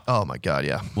be out? Oh my God,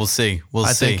 yeah. We'll see.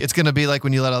 I think it's going to be like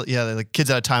when you let the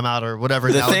kids out of timeout or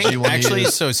whatever. The thing, actually,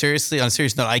 so seriously, on a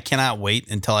serious note, I cannot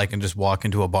wait until I can just walk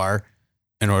into a bar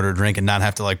and order a drink and not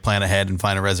have to like plan ahead and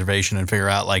find a reservation and figure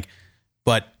out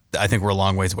but I think we're a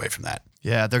long ways away from that.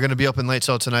 Yeah, they're going to be open late.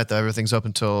 So tonight, though, everything's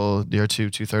open till near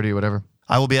 2:30 or whatever.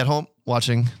 I will be at home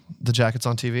watching the Jackets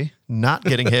on TV, not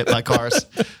getting hit by cars.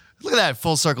 Look at that,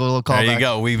 full circle, little callback. There you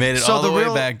go. We made it all the way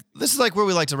back. This is like where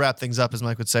we like to wrap things up, as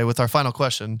Mike would say, with our final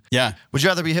question. Yeah. Would you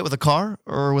rather be hit with a car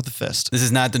or with a fist? This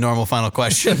is not the normal final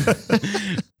question.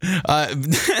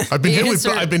 I've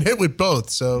been hit with both,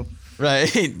 so.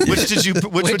 Right. Which would you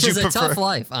Which is prefer? a tough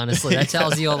life, honestly. That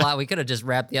tells you a lot. We could have just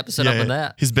wrapped the episode up with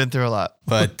that. He's been through a lot.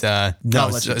 But no.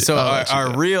 So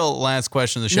our real last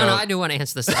question of the show. No, I do want to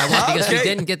answer this. Because we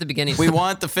didn't get the beginning. We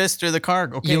want the fist or the car.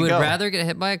 Okay, you would rather get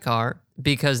hit by a car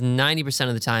because 90%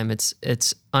 of the time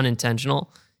it's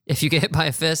unintentional. If you get hit by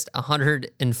a fist,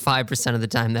 105% of the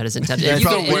time that is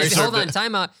intentional. Hold on,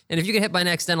 time out. And if you get hit by an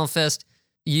accidental fist,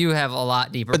 you have a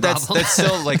lot deeper problem. That's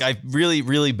still like a really,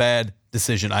 really bad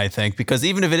decision, I think, because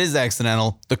even if it is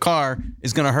accidental, the car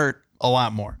is going to hurt a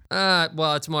lot more.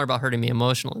 Well, it's more about hurting me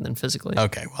emotionally than physically.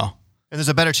 Okay, well. And there's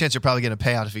a better chance you're probably getting a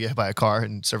payout if you get hit by a car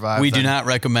and survive. We do not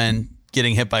recommend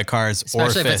getting hit by cars especially or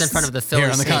fists. Especially if it's in front of the Phillies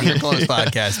here on the Conquering Columbus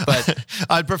podcast. But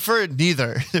I'd prefer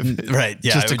neither. Right,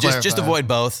 yeah. Just avoid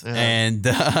both. Yeah. And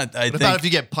what about if you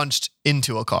get punched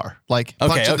into a car? Like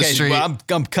punch in the street. Well,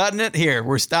 I'm cutting it here.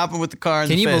 We're stopping with the car and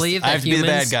Can the you fist. believe that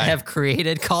humans have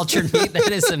created cultured meat?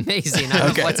 That is amazing. I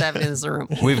don't know what's happening in this room.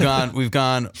 We've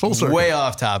gone way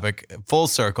off topic, full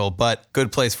circle, but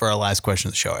good place for our last question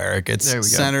of the show, Eric. It's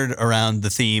centered around the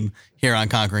theme here on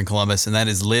Conquering Columbus, and that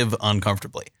is live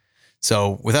uncomfortably.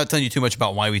 So without telling you too much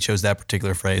about why we chose that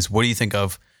particular phrase, what do you think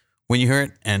of when you hear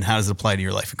it, and how does it apply to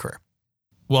your life and career?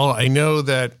 Well, I know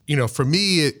that, for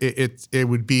me, it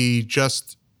would be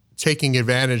just taking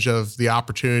advantage of the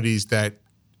opportunities that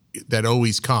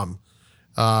always come.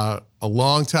 A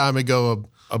long time ago,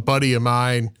 a buddy of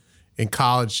mine in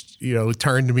college,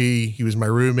 turned to me. He was my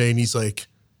roommate, and he's like,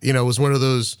 it was one of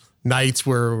those nights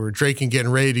where we're drinking,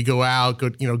 getting ready to go out,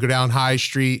 go down High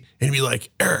Street, and he'd be like,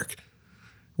 Eric,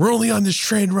 we're only on this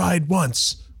train ride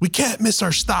once. We can't miss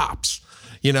our stops,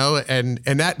 and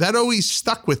that always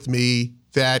stuck with me,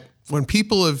 that when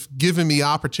people have given me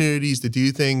opportunities to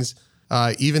do things,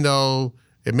 even though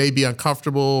it may be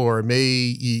uncomfortable or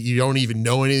you don't even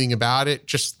know anything about it,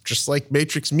 just like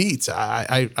Matrix Meats,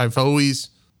 I've always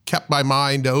kept my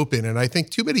mind open. And I think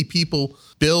too many people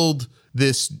build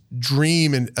this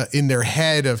dream in their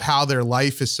head of how their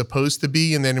life is supposed to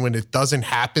be. And then when it doesn't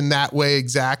happen that way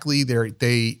exactly,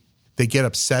 they get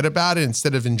upset about it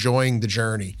instead of enjoying the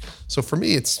journey. So for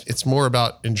me, it's more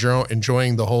about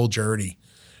enjoying the whole journey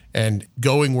and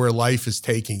going where life is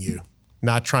taking you,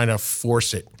 not trying to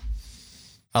force it.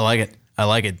 I like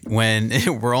it. When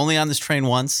we're only on this train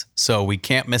once, so we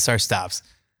can't miss our stops.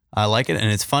 I like it. And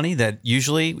it's funny that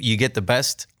usually you get the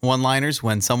best one-liners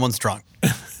when someone's drunk.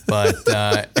 But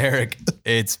Eric,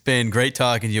 it's been great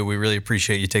talking to you. We really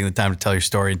appreciate you taking the time to tell your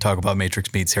story and talk about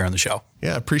Matrix Meats here on the show.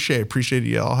 Yeah, appreciate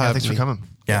you all having me. Thanks for coming.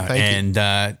 Yeah, thank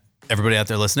you. Everybody out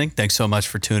there listening, thanks so much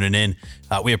for tuning in.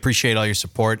 We appreciate all your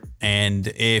support. And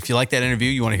if you like that interview,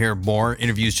 you want to hear more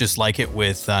interviews just like it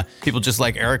with people just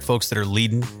like Eric, folks that are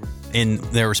leading in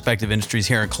their respective industries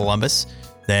here in Columbus,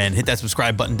 then hit that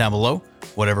subscribe button down below,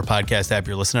 whatever podcast app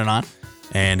you're listening on.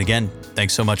 And again,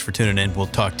 thanks so much for tuning in. We'll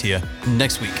talk to you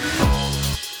next week.